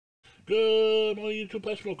Good morning, YouTube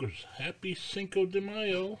Pet Smokers. Happy Cinco de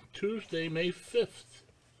Mayo, Tuesday, May 5th,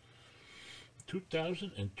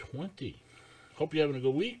 2020. Hope you're having a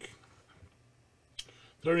good week.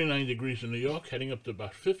 39 degrees in New York, heading up to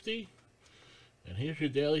about 50. And here's your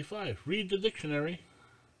Daily 5. Read the dictionary.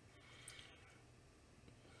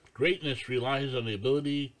 Greatness relies on the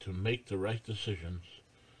ability to make the right decisions.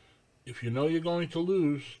 If you know you're going to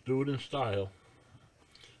lose, do it in style.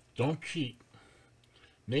 Don't cheat.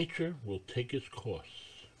 Nature will take its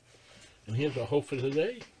course. And here's our hope for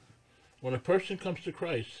today. When a person comes to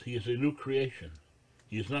Christ, he is a new creation.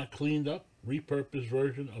 He is not cleaned up, repurposed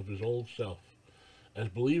version of his old self. As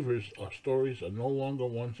believers, our stories are no longer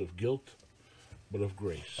ones of guilt, but of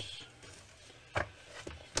grace.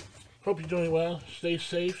 Hope you're doing well. Stay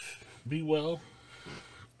safe. Be well.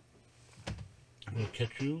 We'll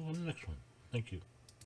catch you on the next one. Thank you.